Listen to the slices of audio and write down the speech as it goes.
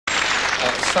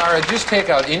Sarah, just take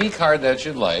out any card that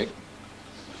you'd like.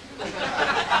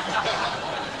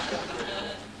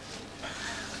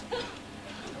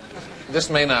 This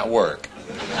may not work.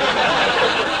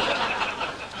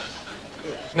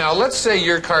 Now, let's say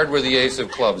your card were the ace of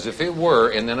clubs. If it were,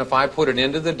 and then if I put it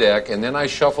into the deck, and then I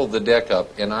shuffled the deck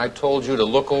up, and I told you to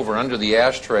look over under the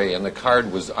ashtray, and the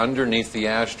card was underneath the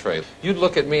ashtray, you'd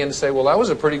look at me and say, well, that was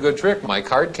a pretty good trick. My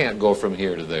card can't go from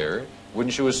here to there.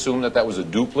 Wouldn't you assume that that was a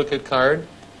duplicate card?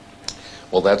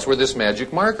 Well, that's where this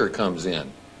magic marker comes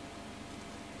in.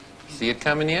 See it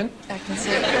coming in? I can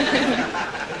see it.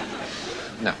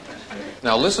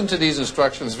 Now listen to these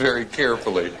instructions very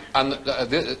carefully. On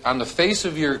the face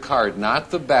of your card,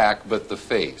 not the back, but the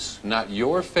face. Not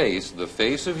your face, the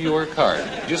face of your card.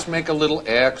 Just make a little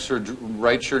X or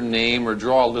write your name or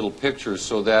draw a little picture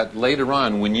so that later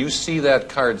on, when you see that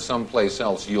card someplace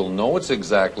else, you'll know it's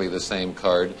exactly the same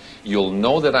card. You'll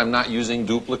know that I'm not using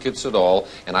duplicates at all,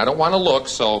 and I don't want to look,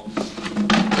 so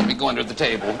let me go under the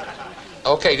table.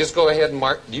 Okay, just go ahead and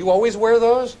mark. Do you always wear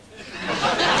those?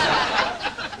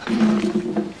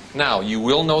 Now, you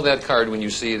will know that card when you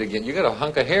see it again. You got a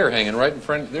hunk of hair hanging right in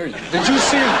front. There. Did you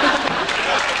see it?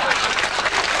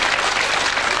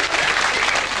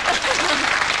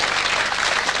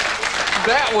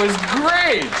 That was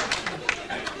great.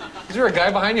 Is there a guy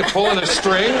behind you pulling a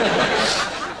string?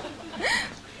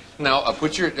 Now,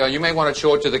 put your. You may want to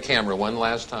show it to the camera one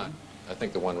last time. I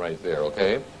think the one right there.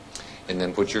 Okay, and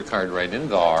then put your card right in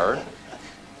there.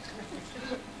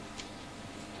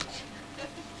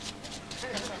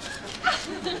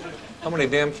 How many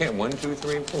damn cans? 1, 2,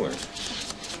 3, 4.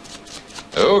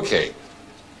 Okay.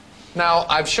 Now,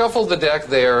 I've shuffled the deck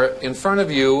there in front of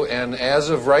you, and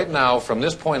as of right now, from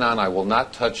this point on, I will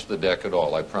not touch the deck at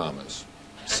all, I promise.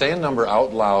 Say a number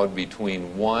out loud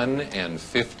between 1 and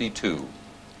 52.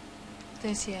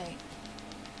 38.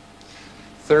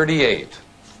 38.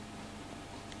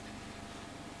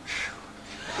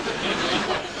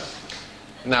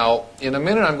 Now, in a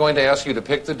minute, I'm going to ask you to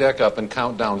pick the deck up and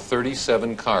count down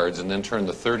 37 cards and then turn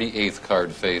the 38th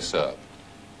card face up.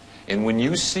 And when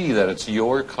you see that it's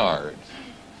your card,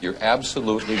 you're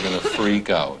absolutely going to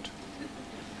freak out.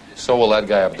 So will that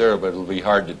guy up there, but it'll be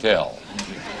hard to tell.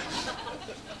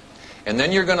 And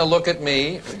then you're going to look at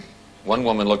me. One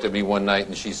woman looked at me one night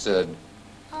and she said,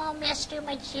 "Oh, Mr.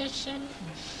 Magician.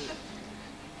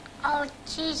 Oh,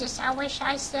 Jesus, I wish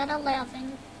I said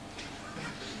 11.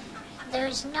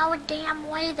 There's no damn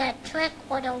way that trick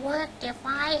would have worked if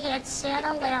I had said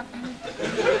 11.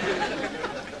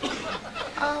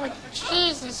 Oh,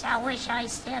 Jesus, I wish I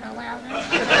said 11.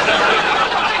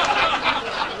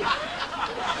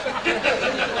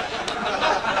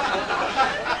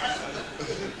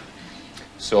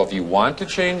 So if you want to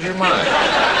change your mind,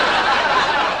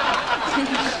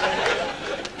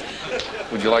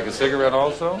 would you like a cigarette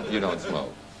also? You don't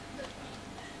smoke.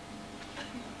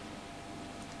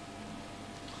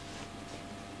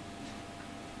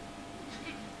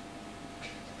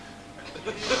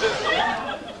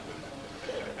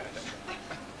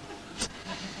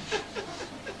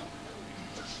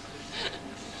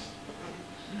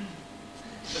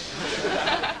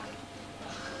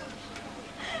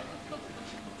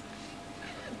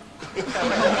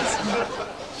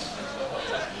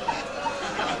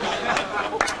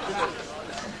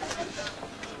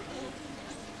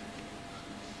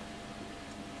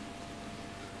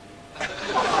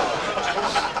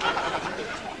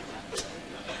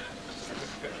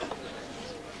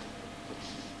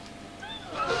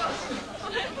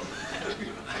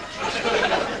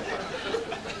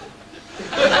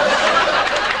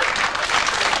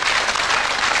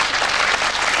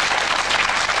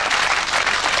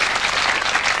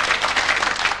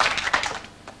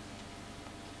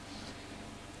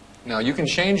 Now, you can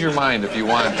change your mind if you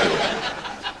want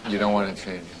to. You don't want to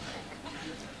change your mind.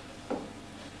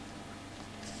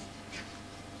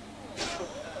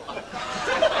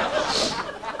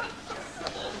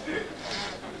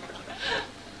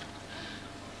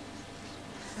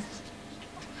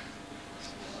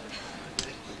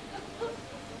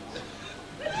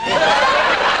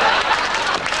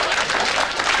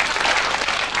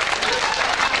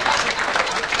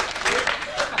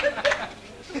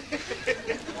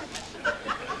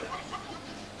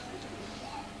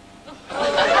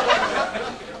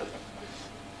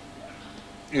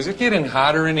 Is it getting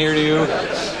hotter in here to you?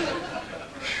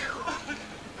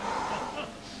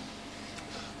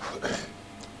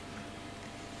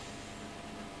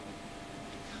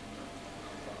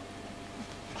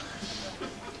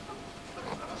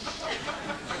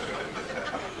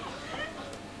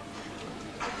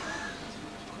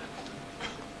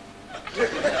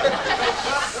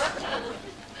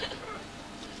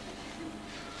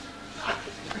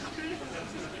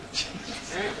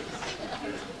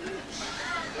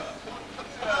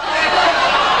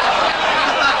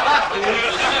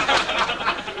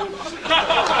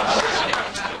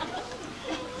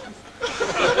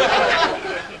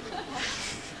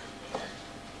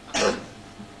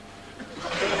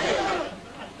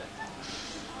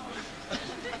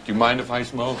 mind if I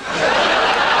smoke?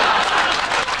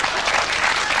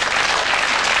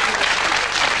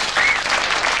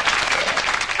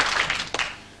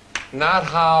 Not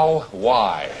how,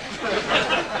 why.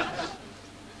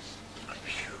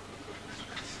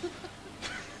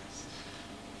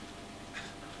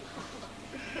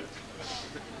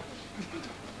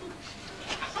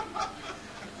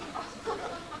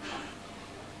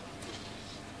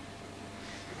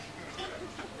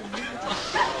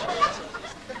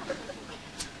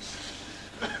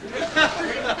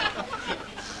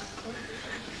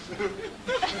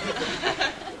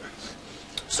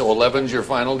 So 11's your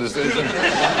final decision?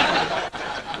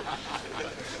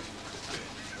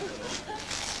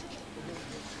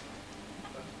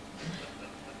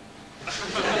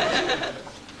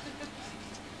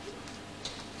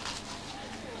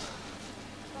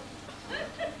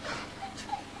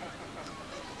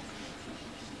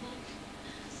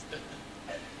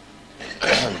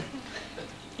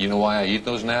 You know why I eat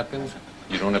those napkins?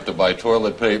 You don't have to buy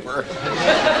toilet paper.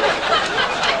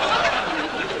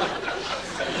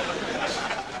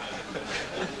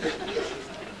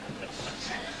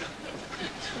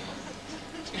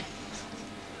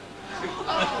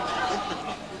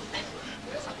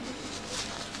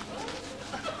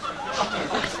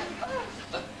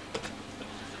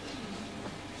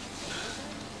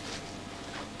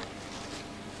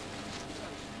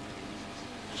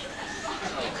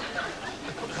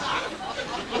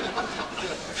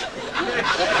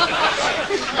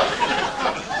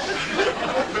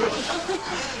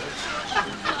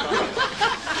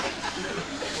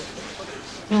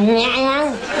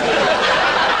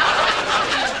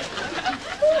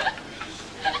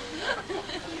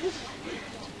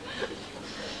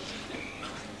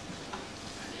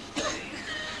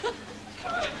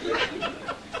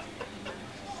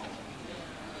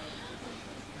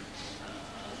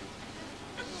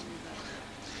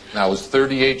 Now, is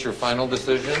 38 your final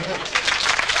decision? Thank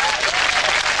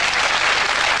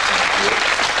you.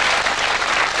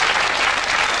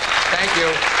 Thank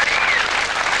you.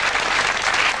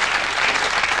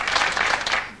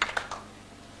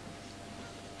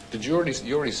 Did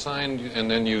you already signed, and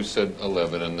then you said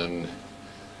 11, and then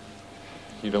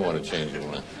you don't want to change it,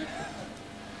 huh?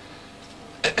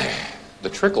 The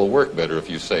trick will work better if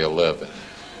you say 11,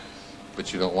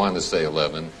 but you don't want to say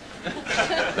 11.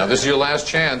 Now, this is your last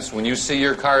chance. When you see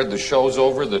your card, the show's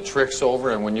over, the trick's over,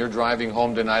 and when you're driving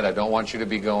home tonight, I don't want you to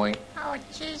be going, Oh,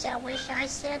 jeez, I wish I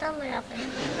said 11.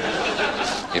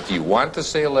 if you want to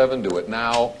say 11, do it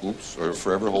now, oops, or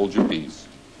forever hold your peace.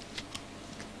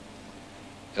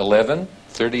 11,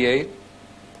 38,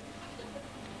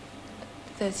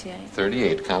 38.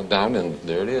 38. Count down, and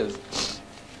there it is.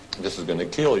 This is going to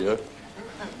kill you.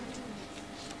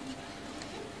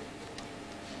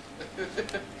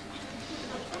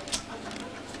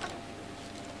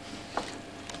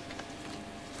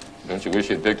 Don't you wish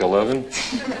you'd picked 11?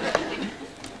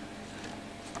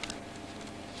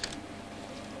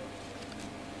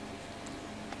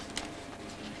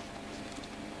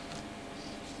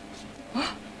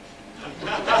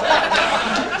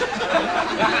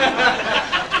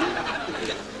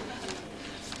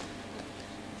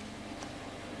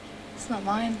 It's not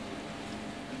mine.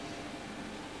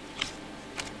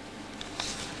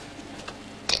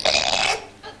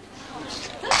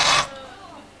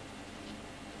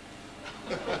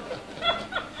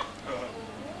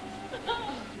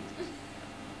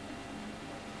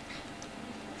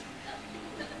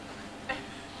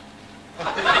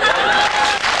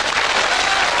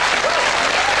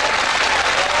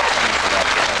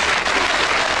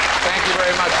 Thank you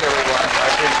very much, everyone. I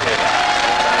appreciate it.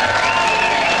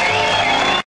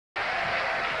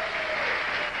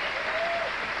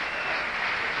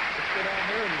 Let's go down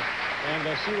here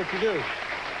and see what you do.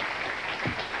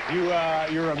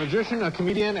 You're a magician, a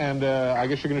comedian, and I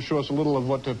guess you're going to show us a little of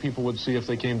what people would see if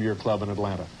they came to your club in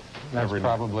Atlanta. That's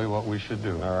probably what we should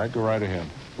do. All right, go right ahead.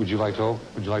 Would you like to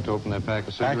open that pack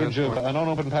of cigarettes? An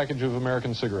unopened package of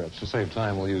American cigarettes. To save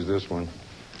time, we'll use this one.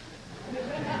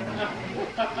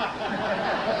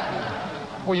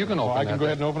 Well, you can open I can go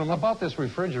ahead and open them up. About this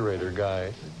refrigerator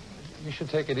guy, you should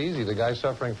take it easy. The guy's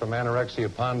suffering from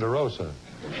anorexia ponderosa.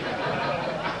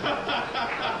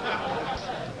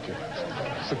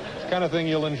 It's the kind of thing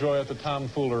you'll enjoy at the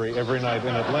tomfoolery every night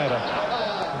in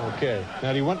Atlanta. Okay.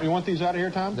 Now, do you want these out of here,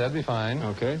 Tom? That'd be fine.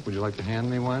 Okay. Would you like to hand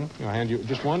me one? I'll hand you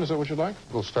just one. Is that what you'd like?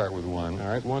 We'll start with one. All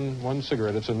right, one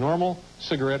cigarette. It's a normal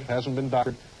cigarette. Hasn't been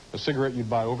doctored. A cigarette you'd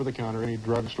buy over the counter, any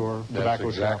drugstore, tobacco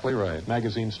That's exactly shop, right.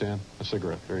 magazine stand, a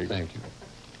cigarette. There you go. Thank you.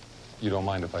 You don't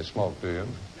mind if I smoke, do you?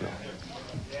 No.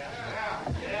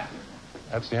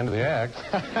 That's the end of the act.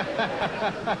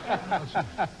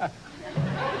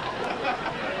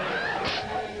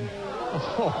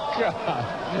 Oh, God.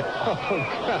 Oh,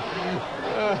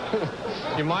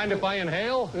 God. You mind if I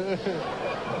inhale?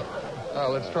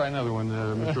 Let's try another one,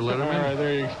 Mr. Letterman. All right,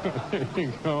 there you go. There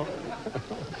you go.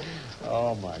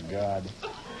 Oh, my God.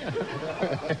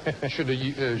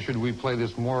 Should we play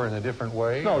this more in a different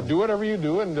way? No, do whatever you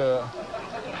do, and...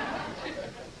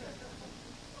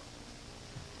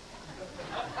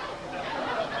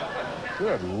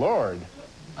 Good Lord.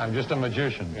 I'm just a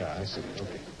magician. Yeah, I see.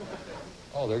 Okay.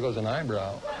 Oh, there goes an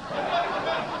eyebrow.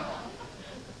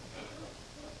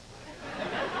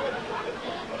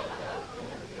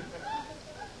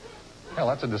 Hell,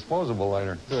 that's a disposable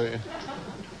lighter.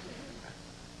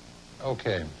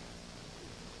 Okay.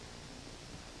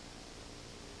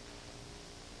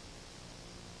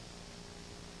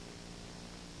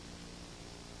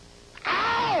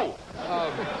 Ow!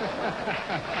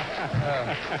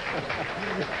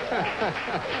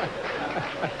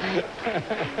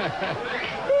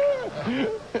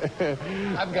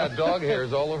 I've got dog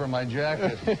hairs all over my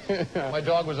jacket. My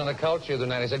dog was on the couch the other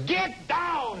night. I said, "Get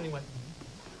down!" And he went...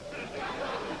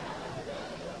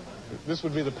 This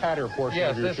would be the patter portion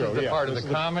Yes, of your this show. is the part of this the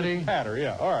is comedy. Patter,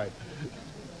 yeah. All right.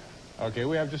 Okay,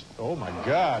 we have just... Oh, my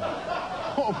God.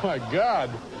 Oh, my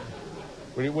God.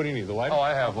 What do you need, the lighter? Oh,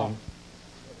 I have one.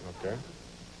 Okay.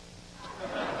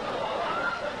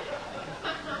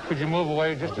 Could you move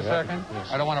away just a second? Yes.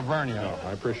 I don't want to burn you. No,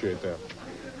 I appreciate that.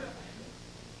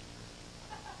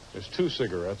 There's 2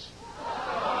 cigarettes.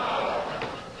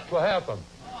 What happened?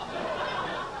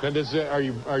 Now, do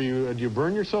you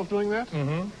burn yourself doing that?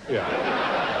 Mm-hmm. Yeah.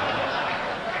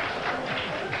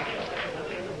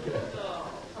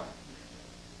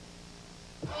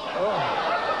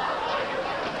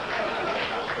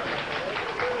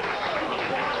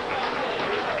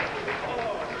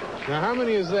 Now, how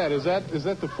many is that? Is that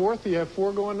the 4th? You have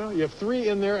 4 going now? You have 3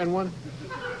 in there and 1...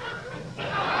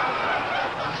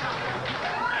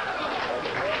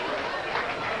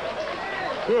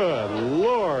 Good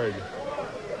Lord.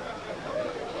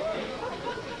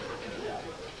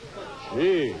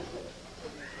 Gee.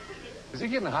 Is it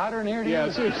getting hotter in here? Yeah,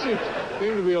 it seems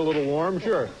to be a little warm,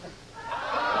 sure.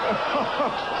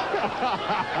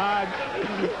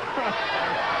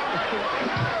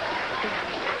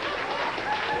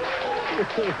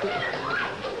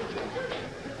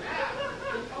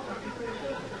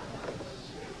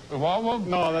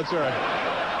 No, that's all right.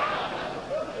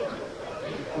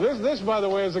 This, by the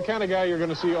way, is the kind of guy you're going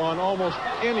to see on almost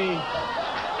any...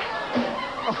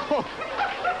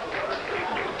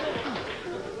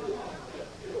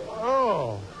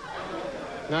 Oh.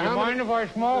 Now, You mind if I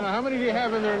smoke? Now, how many do you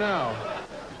have in there now?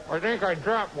 I think I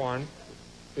dropped one.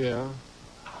 Yeah.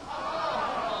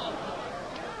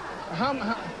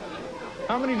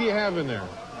 How many do you have in there?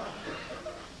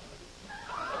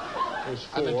 There's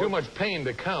 4. I'm in too much pain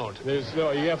to count.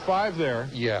 No, you have 5 there.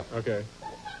 Yeah. Okay.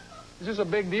 Is this a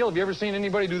big deal? Have you ever seen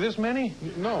anybody do this many?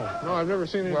 No, I've never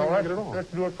seen anything like it at all.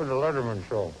 Let's do it for the Letterman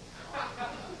show.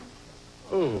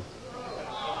 Ooh.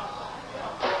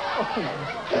 Oh,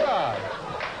 God.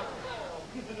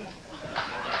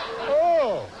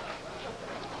 Oh.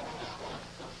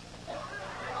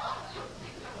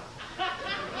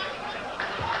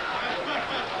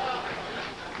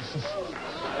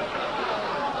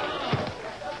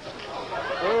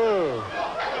 Oh.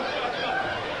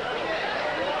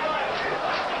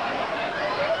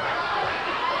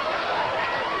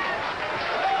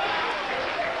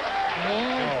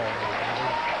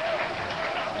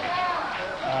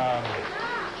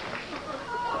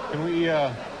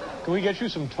 Can we get you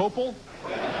some Topol?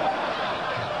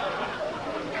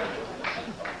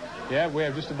 Yeah, we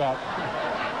have just about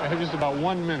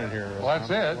 1 minute here. Well, that's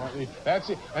it. That's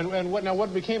it. And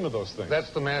what became of those things? That's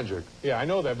the magic. Yeah, I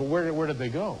know that, but where did they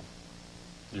go?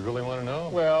 You really want to know?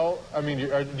 Well, I mean,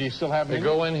 do you still have They any?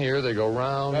 go in here, they go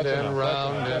round That's and enough,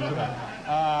 round that's and...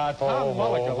 enough. Tom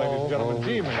Mullica, ladies and gentlemen.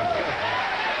 Gee, man.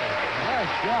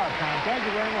 Nice job, Tom. Thank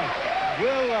you very much.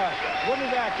 We'll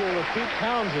be back here with Pete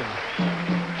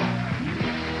Townsend.